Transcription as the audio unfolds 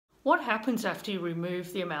What happens after you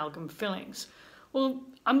remove the amalgam fillings? Well,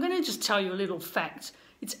 I'm going to just tell you a little fact.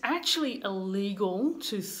 It's actually illegal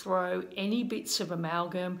to throw any bits of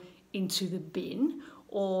amalgam into the bin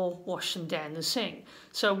or wash them down the sink.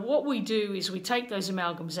 So what we do is we take those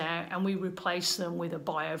amalgams out and we replace them with a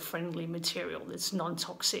bio-friendly material that's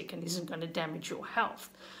non-toxic and isn't going to damage your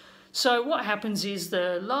health. So what happens is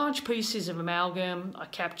the large pieces of amalgam are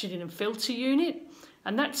captured in a filter unit,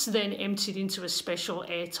 and that's then emptied into a special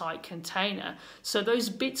airtight container. So those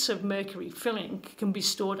bits of mercury filling can be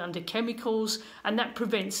stored under chemicals, and that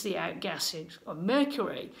prevents the outgassing of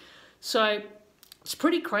mercury. So it's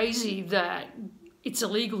pretty crazy that it's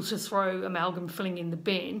illegal to throw amalgam filling in the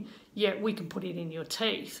bin, yet we can put it in your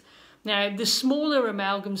teeth. Now, the smaller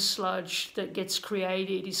amalgam sludge that gets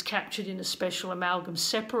created is captured in a special amalgam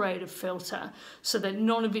separator filter so that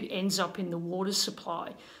none of it ends up in the water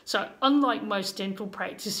supply. So unlike most dental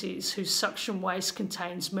practices whose suction waste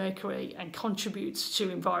contains mercury and contributes to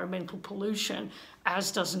environmental pollution,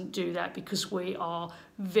 ours doesn't do that because we are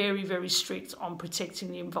very, very strict on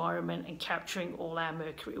protecting the environment and capturing all our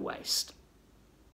mercury waste.